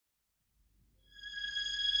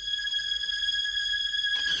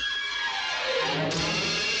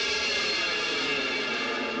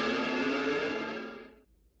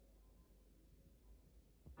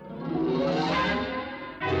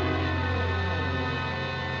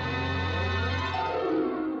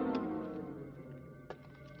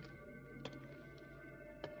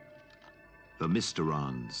The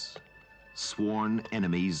Mysterons, sworn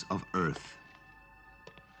enemies of Earth,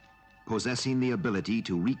 possessing the ability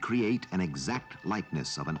to recreate an exact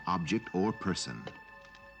likeness of an object or person.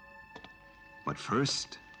 But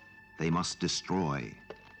first, they must destroy.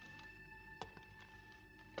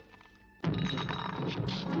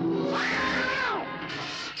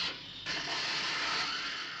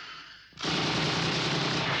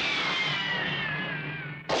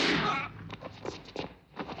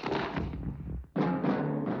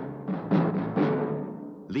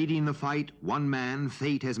 Leading the fight, one man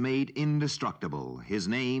fate has made indestructible. His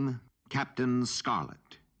name, Captain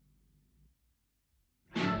Scarlet.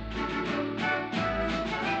 Well,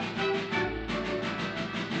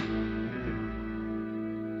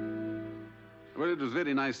 it was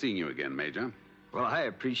very nice seeing you again, Major. Well, I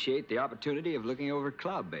appreciate the opportunity of looking over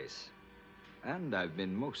Cloud Base. And I've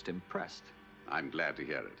been most impressed. I'm glad to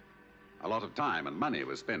hear it. A lot of time and money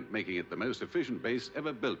was spent making it the most efficient base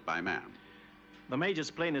ever built by man. The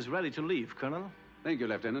Major's plane is ready to leave, Colonel. Thank you,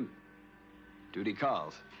 Lieutenant. Duty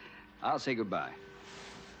calls. I'll say goodbye.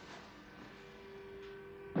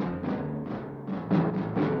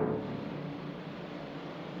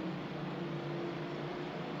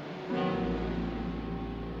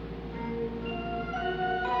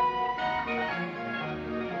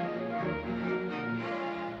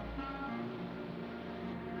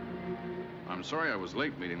 I'm sorry I was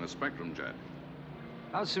late meeting the Spectrum jet.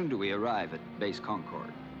 How soon do we arrive at Base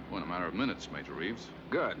Concord? Well, in a matter of minutes, Major Reeves.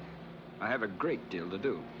 Good. I have a great deal to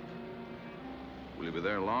do. Will you be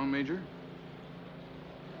there long, Major?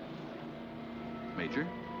 Major?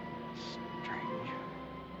 Strange.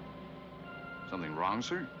 Something wrong,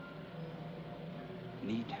 sir?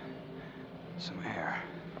 Need some air.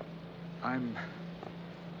 I'm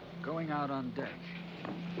going out on deck.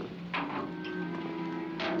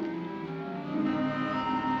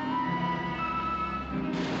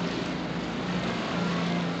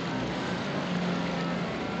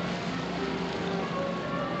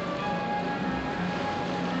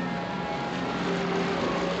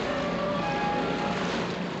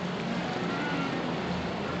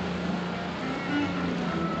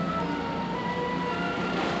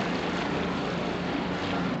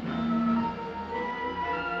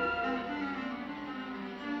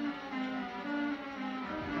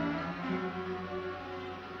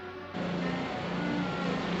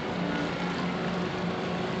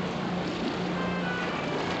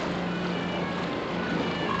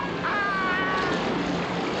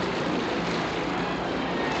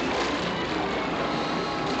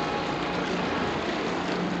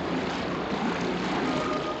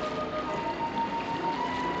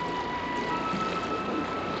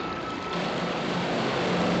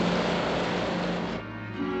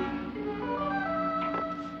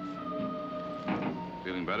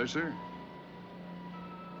 Feeling better, sir?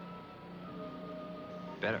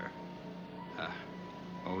 Better?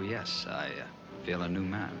 Oh, yes. I feel a new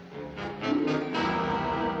man.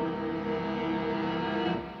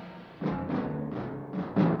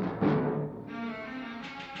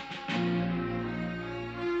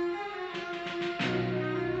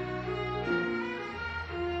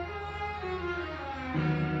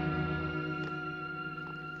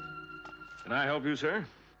 Can I help you, sir?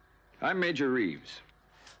 I'm Major Reeves.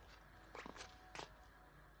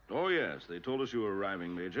 Oh, yes. They told us you were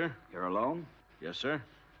arriving, Major. You're alone? Yes, sir.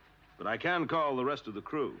 But I can call the rest of the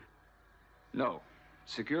crew. No.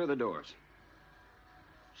 Secure the doors.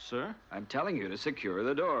 Sir? I'm telling you to secure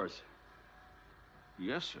the doors.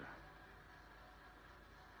 Yes, sir.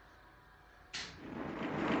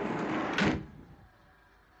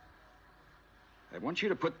 I want you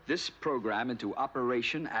to put this program into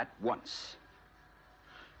operation at once.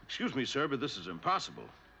 Excuse me, sir, but this is impossible.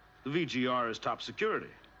 The VGR is top security.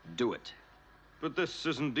 Do it. But this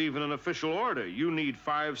isn't even an official order. You need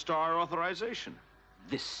 5-star authorization.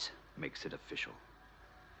 This makes it official.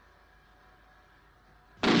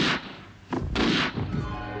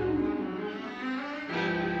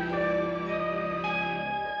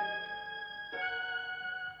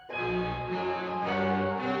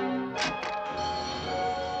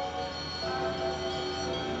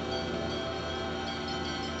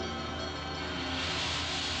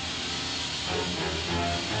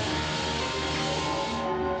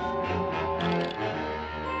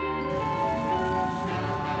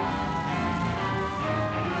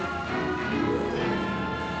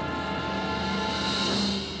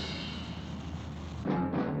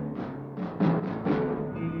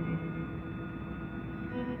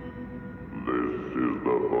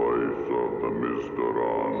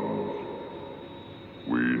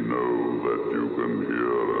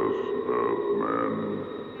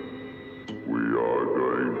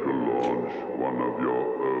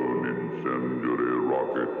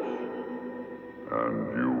 And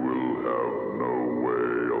you will have no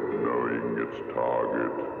way of knowing its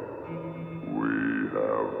target. We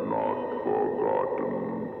have not forgotten.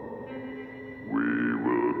 We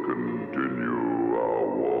will continue our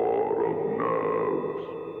war of nerves.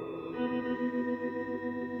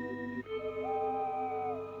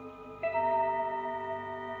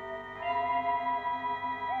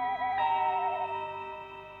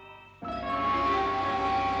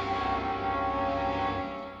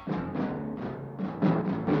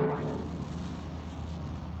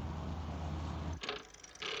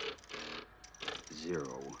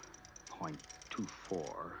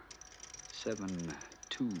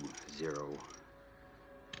 0.24720.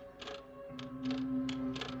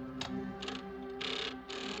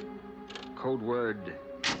 Code word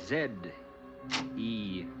ZERO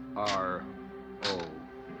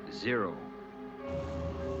 0.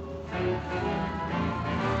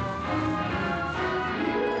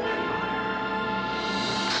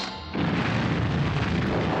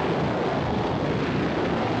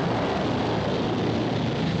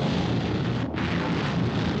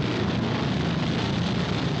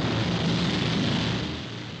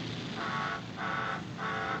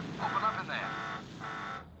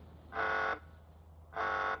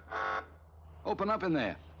 Open up in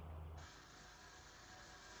there.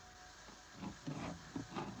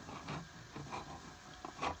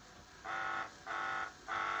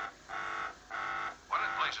 What in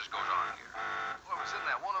places goes on here? Whoever's in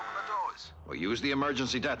there won't open the doors. Well, use the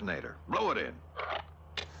emergency detonator. Blow it in.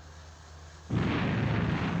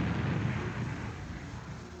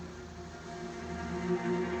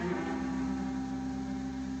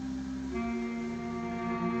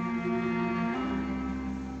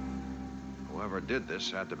 Whoever did this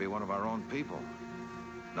had to be one of our own people.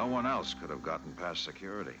 No one else could have gotten past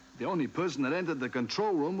security. The only person that entered the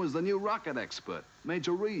control room was the new rocket expert,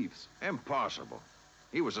 Major Reeves. Impossible.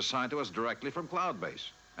 He was assigned to us directly from Cloud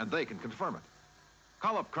Base, and they can confirm it.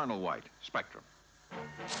 Call up Colonel White, Spectrum.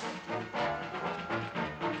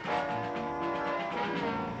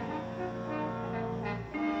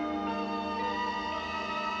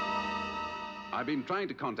 I've been trying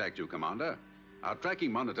to contact you, Commander. Our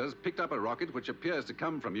tracking monitors picked up a rocket which appears to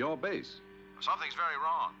come from your base. Something's very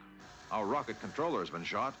wrong. Our rocket controller has been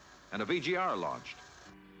shot, and a VGR launched.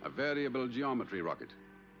 A variable geometry rocket.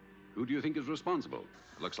 Who do you think is responsible?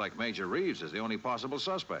 It looks like Major Reeves is the only possible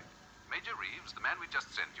suspect. Major Reeves, the man we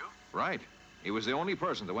just sent you? Right. He was the only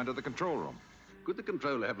person to enter the control room. Could the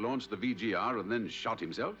controller have launched the VGR and then shot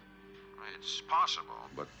himself? It's possible.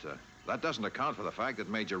 But that doesn't account for the fact that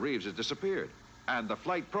Major Reeves has disappeared, and the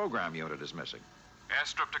flight program unit is missing.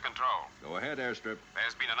 Airstrip to control. Go ahead, Airstrip.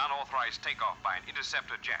 There's been an unauthorized takeoff by an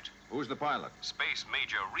interceptor jet. Who's the pilot? Space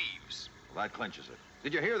Major Reeves. Well, that clinches it.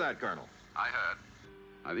 Did you hear that, Colonel? I heard.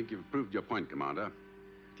 I think you've proved your point, Commander.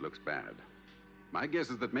 It looks bad. My guess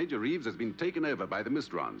is that Major Reeves has been taken over by the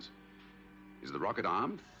Mysterons. Is the rocket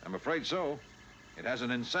armed? I'm afraid so. It has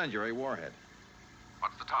an incendiary warhead.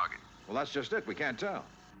 What's the target? Well, that's just it. We can't tell.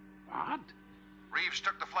 What? Reeves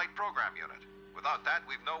took the flight program unit. Without that,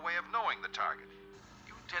 we've no way of knowing the target.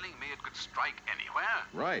 You telling me it could strike anywhere?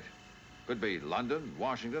 Right. Could be London,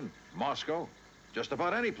 Washington, Moscow, just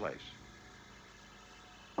about any place.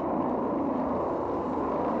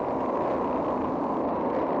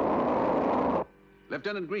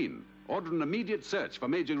 Lieutenant Green, order an immediate search for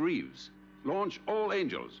Major Reeves. Launch all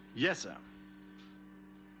Angels. Yes, sir.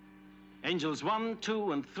 Angels 1,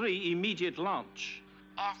 2, and 3, immediate launch.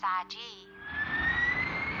 SRG.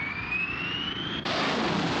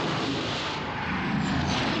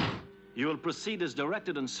 You will proceed as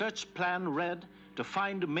directed in Search Plan Red to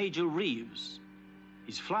find Major Reeves.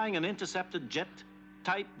 He's flying an intercepted jet,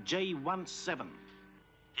 type J-17.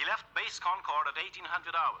 He left Base Concord at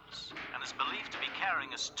 1800 hours and is believed to be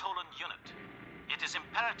carrying a stolen unit. It is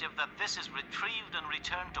imperative that this is retrieved and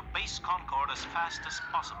returned to Base Concord as fast as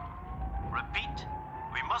possible. Repeat,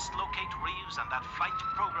 we must locate Reeves and that flight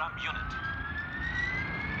program unit.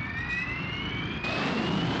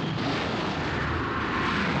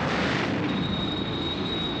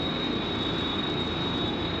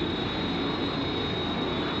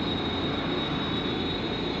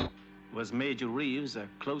 Was Major Reeves a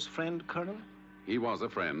close friend, Colonel? He was a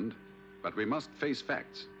friend, but we must face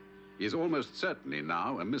facts. He is almost certainly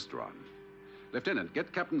now a Mysteron. Lieutenant,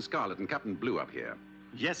 get Captain Scarlet and Captain Blue up here.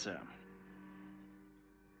 Yes, sir.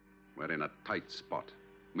 We're in a tight spot.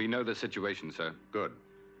 We know the situation, sir. Good.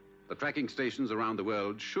 The tracking stations around the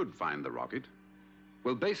world should find the rocket.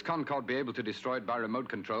 Will Base Concord be able to destroy it by remote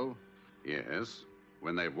control? Yes,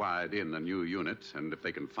 when they've wired in a new unit and if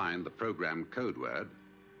they can find the program code word.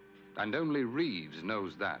 And only Reeves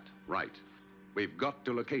knows that. Right. We've got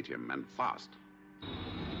to locate him, and fast.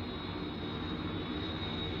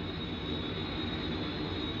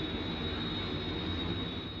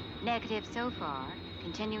 Negative so far.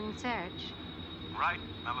 Continuing search. Right,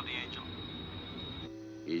 Melody Angel.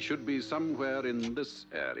 He should be somewhere in this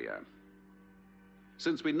area.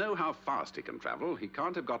 Since we know how fast he can travel, he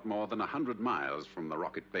can't have got more than 100 miles from the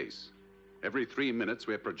rocket base. Every 3 minutes,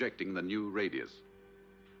 we're projecting the new radius.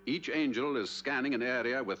 Each Angel is scanning an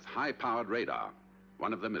area with high-powered radar.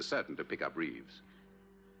 One of them is certain to pick up Reeves.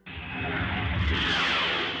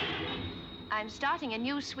 I'm starting a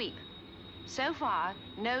new sweep. So far,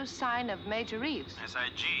 no sign of Major Reeves.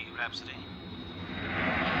 SIG, Rhapsody.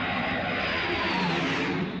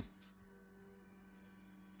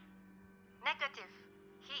 Negative.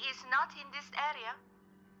 He is not in this area.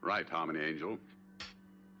 Right, Harmony Angel.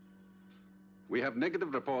 We have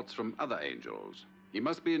negative reports from other Angels. He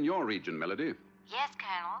must be in your region, Melody. Yes,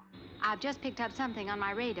 Colonel. I've just picked up something on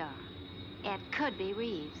my radar. It could be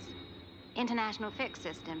Reeves. International Fix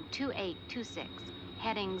System 2826.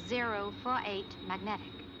 Heading 048 magnetic.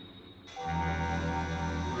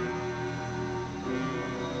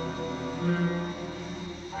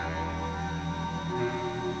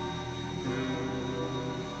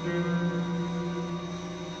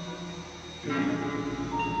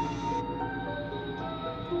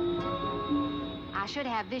 I should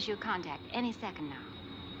have visual contact any second now.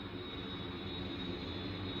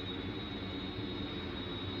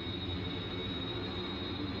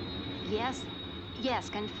 Yes,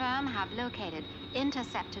 confirm have located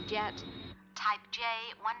interceptor jet type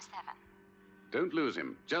J17. Don't lose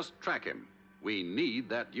him. Just track him. We need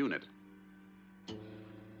that unit.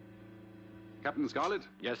 Captain Scarlet?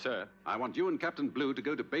 Yes, sir. I want you and Captain Blue to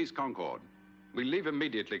go to Base Concord. We leave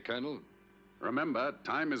immediately, Colonel. Remember,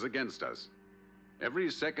 time is against us.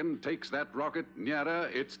 Every second takes that rocket nearer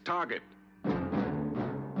its target.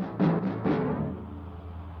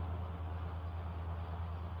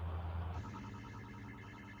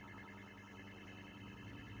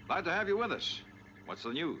 Glad to have you with us. What's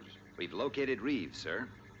the news? We've located Reeves, sir.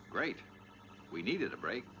 Great. We needed a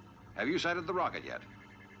break. Have you sighted the rocket yet?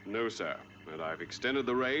 No, sir. And I've extended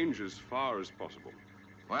the range as far as possible.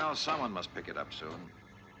 Well, someone must pick it up soon.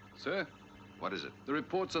 Sir? What is it? The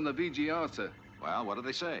reports on the VGR, sir. Well, what do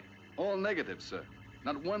they say? All negative, sir.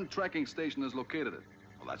 Not one tracking station has located it.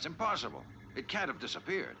 Well, that's impossible. It can't have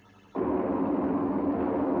disappeared.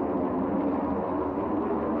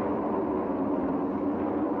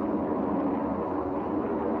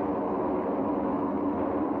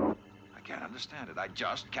 I can't understand it. I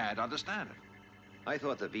just can't understand it. I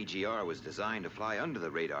thought the VGR was designed to fly under the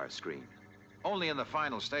radar screen. Only in the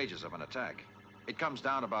final stages of an attack. It comes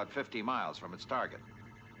down about 50 miles from its target.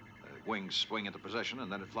 The wings swing into position,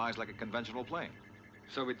 and then it flies like a conventional plane.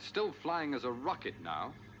 So it's still flying as a rocket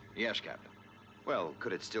now? Yes, Captain. Well,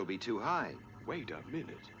 could it still be too high? Wait a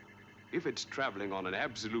minute. If it's traveling on an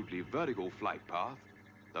absolutely vertical flight path,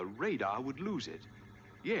 the radar would lose it.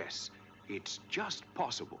 Yes, it's just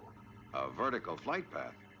possible. A vertical flight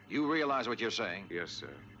path? You realize what you're saying? Yes,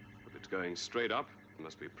 sir. If it's going straight up, it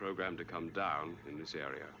must be programmed to come down in this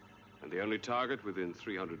area. And the only target within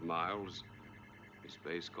 300 miles is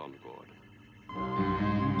Base Concord.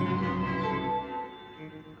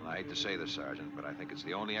 Well, I hate to say this, Sergeant, but I think it's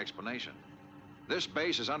the only explanation. This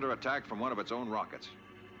base is under attack from one of its own rockets.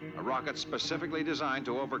 A rocket specifically designed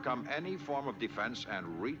to overcome any form of defense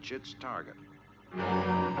and reach its target.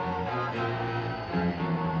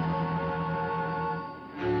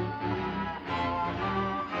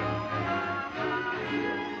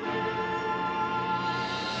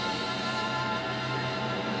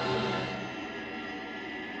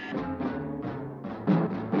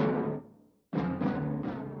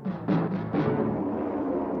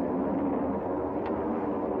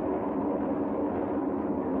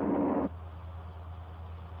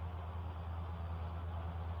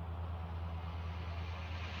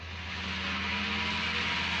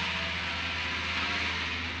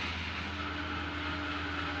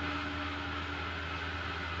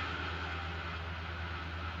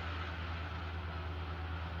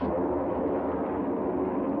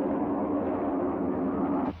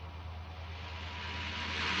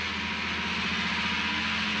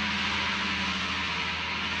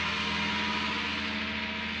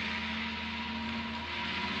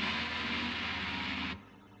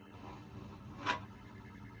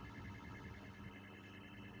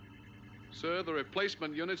 Sir, the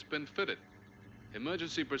replacement unit's been fitted.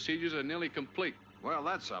 Emergency procedures are nearly complete. Well,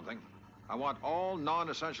 that's something. I want all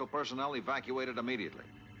non-essential personnel evacuated immediately.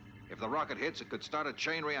 If the rocket hits, it could start a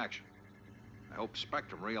chain reaction. I hope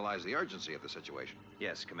Spectrum realized the urgency of the situation.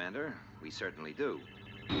 Yes, Commander, we certainly do.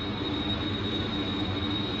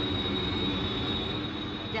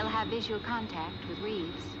 They'll have visual contact with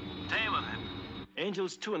Reeves. Stay with him.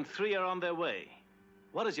 Angels 2 and 3 are on their way.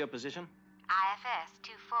 What is your position? IFS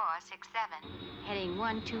 2467, heading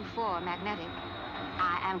 124 magnetic.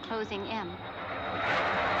 I am closing in.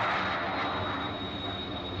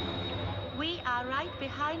 We are right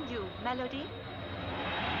behind you, Melody.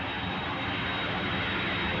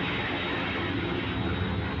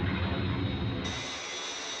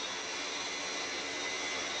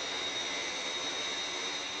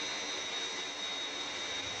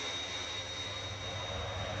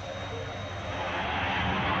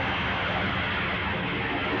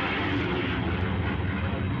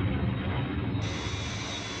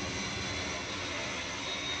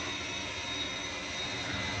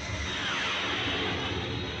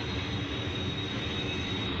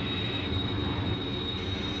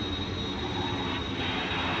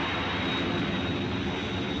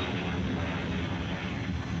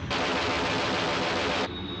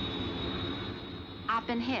 I've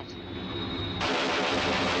been hit.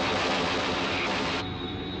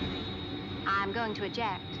 I'm going to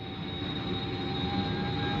eject.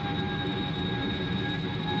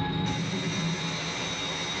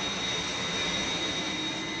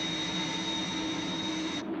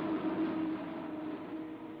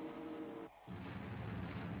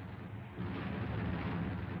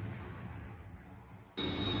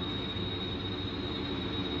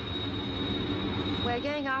 We're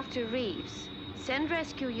going after Reeves. Send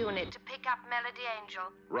rescue unit to pick up Melody Angel.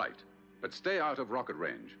 Right. But stay out of rocket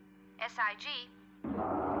range. SIG.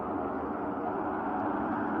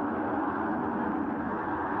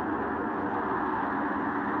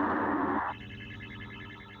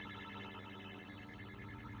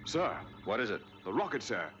 Sir. What is it? The rocket,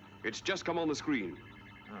 sir. It's just come on the screen.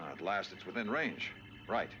 Ah, at last it's within range.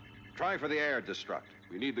 Right. Try for the air destruct.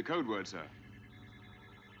 We need the code word, sir.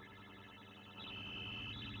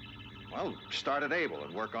 Well, start at Able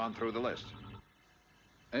and work on through the list.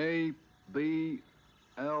 A, B,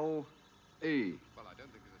 L, E. Well, I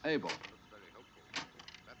don't think it's Able. very hopeful.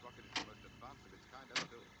 That rocket is the most advanced of its kind ever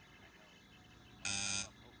built.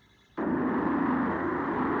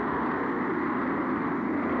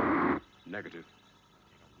 Negative.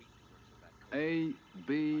 A,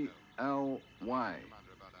 B, L, Y.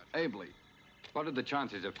 Ably. What are the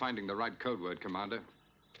chances of finding the right code word, Commander?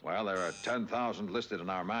 Well, there are 10,000 listed in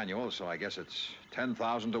our manual, so I guess it's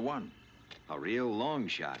 10,000 to 1. A real long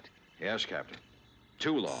shot. Yes, Captain.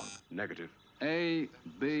 Too long. Negative. A,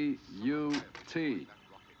 B, U, T.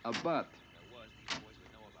 A butt.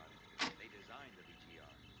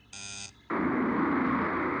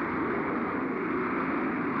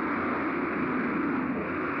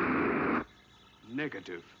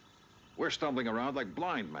 Negative. We're stumbling around like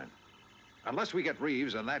blind men. Unless we get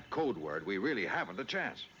Reeves and that code word, we really haven't a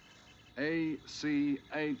chance.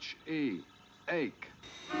 A-C-H-E. Ache.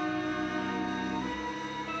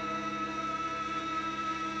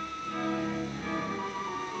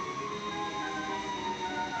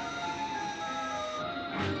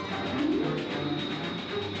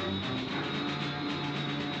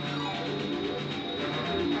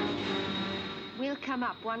 We'll come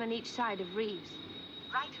up one on each side of Reeves.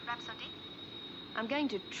 Right, Rhapsody? I'm going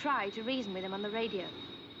to try to reason with him on the radio.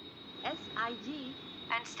 SIG.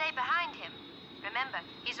 And stay behind him. Remember,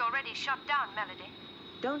 he's already shot down Melody.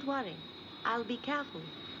 Don't worry. I'll be careful.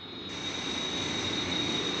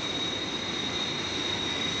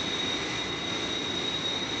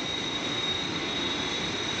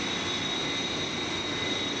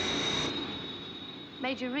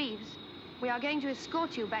 Major Reeves, we are going to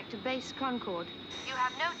escort you back to Base Concord. You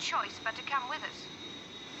have no choice but to come with us.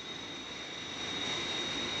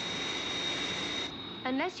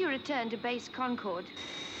 Unless you return to Base Concord,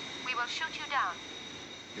 we will shoot you down.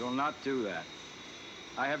 You'll not do that.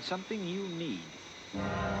 I have something you need.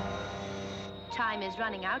 Time is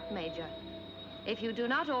running out, Major. If you do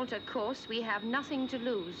not alter course, we have nothing to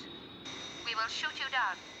lose. We will shoot you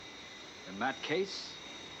down. In that case,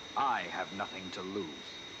 I have nothing to lose.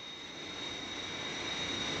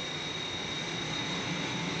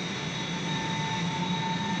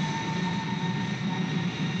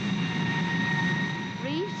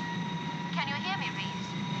 Reeves? Can you hear me, Reeves?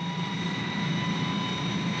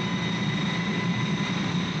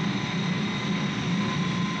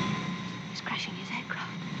 He's crashing his aircraft.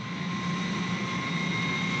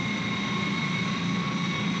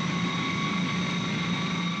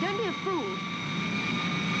 Don't be a fool.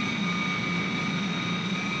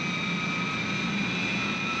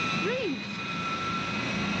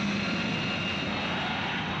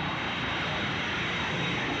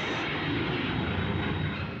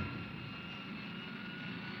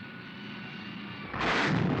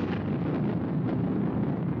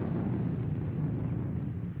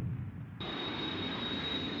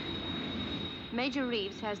 Major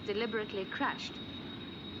Reeves has deliberately crashed.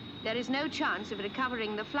 There is no chance of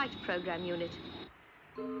recovering the flight program unit.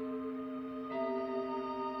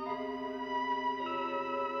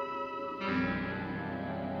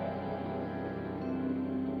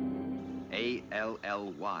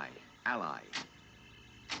 ALLY, ally.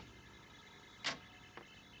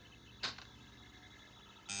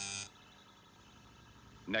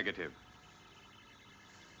 Negative.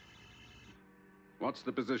 What's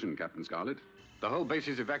the position, Captain Scarlet? The whole base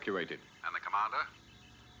is evacuated. And the commander?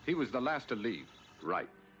 He was the last to leave. Right.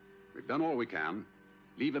 We've done all we can.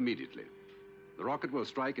 Leave immediately. The rocket will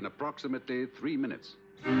strike in approximately 3 minutes.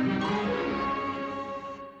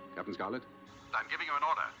 Captain Scarlet? I'm giving you an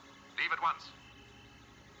order. Leave at once.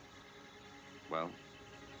 Well,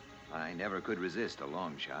 I never could resist a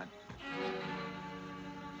long shot.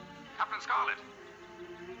 Captain Scarlet!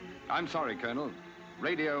 I'm sorry, Colonel.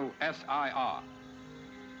 Radio SIR.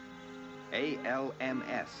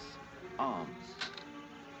 ALMS, arms.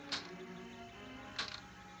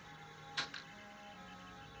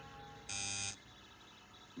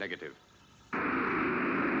 Negative.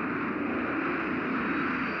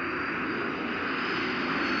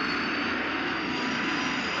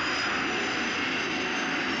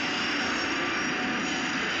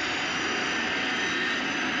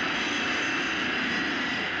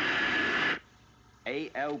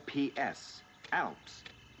 ALPS, Alps.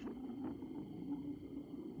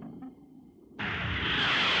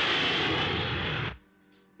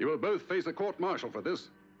 You will both face a court-martial for this.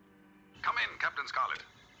 Come in, Captain Scarlet.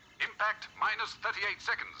 Impact minus 38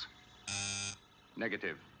 seconds.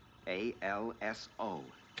 Negative. ALSO,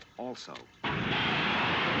 also.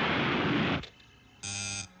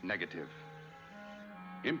 Negative.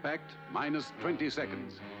 Impact minus 20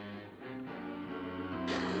 seconds.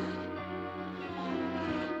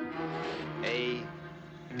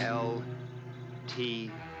 ALTO,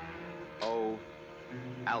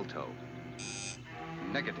 alto.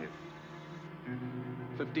 Negative.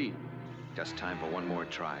 15. Just time for one more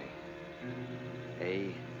try.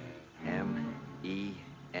 AMEN.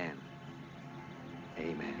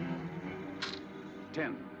 Amen.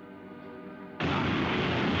 10.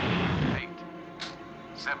 9. 8.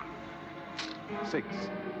 7. 6.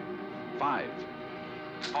 5.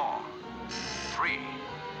 4. 3.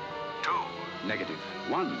 2. Negative.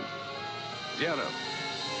 1. 0.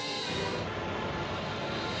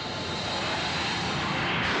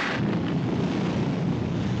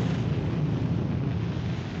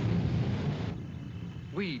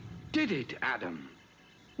 We did it, Adam.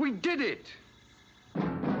 We did it!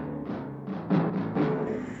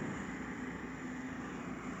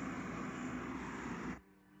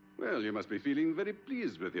 Well, you must be feeling very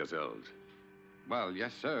pleased with yourselves. Well,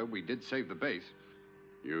 yes, sir. We did save the base.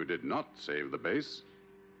 You did not save the base.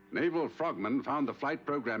 Naval frogmen found the flight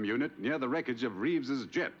program unit near the wreckage of Reeves's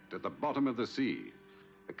jet at the bottom of the sea.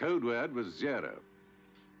 The code word was 0.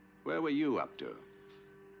 Where were you up to?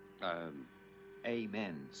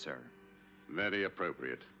 Amen, sir. Very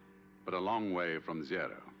appropriate, but a long way from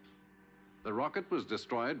 0. The rocket was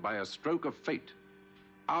destroyed by a stroke of fate.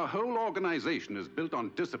 Our whole organization is built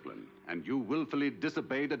on discipline, and you willfully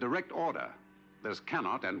disobeyed a direct order. This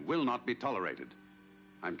cannot and will not be tolerated.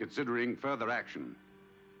 I'm considering further action.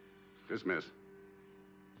 Dismiss.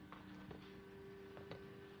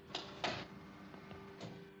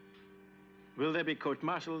 Will there be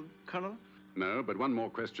court-martial, Colonel? No, but one more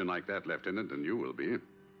question like that, Lieutenant, and you will be.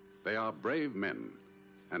 They are brave men,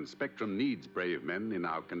 and Spectrum needs brave men in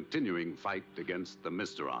our continuing fight against the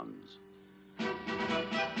Mysterons.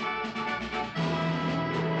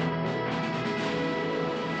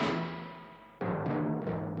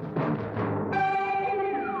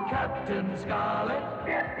 Captain Scarlet.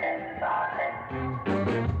 Captain Scarlet.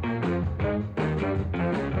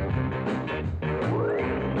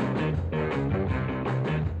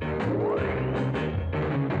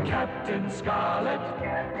 Captain Scarlet.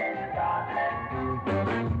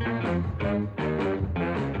 Captain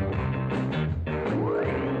Scarlet.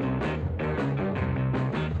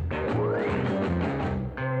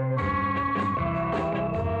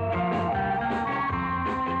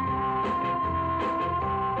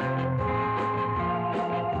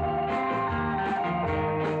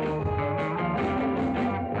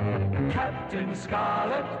 Captain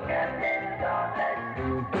Scarlet. Captain Scarlet.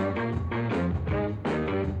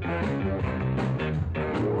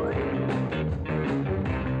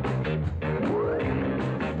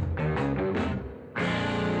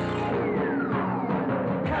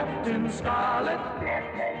 Captain Scarlet. Captain Scarlet.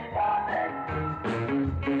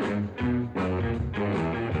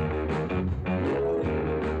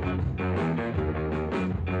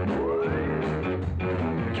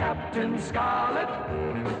 Scarlet.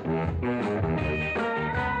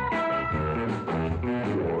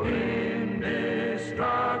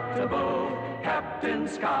 Indestructible Captain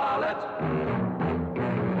Scarlet.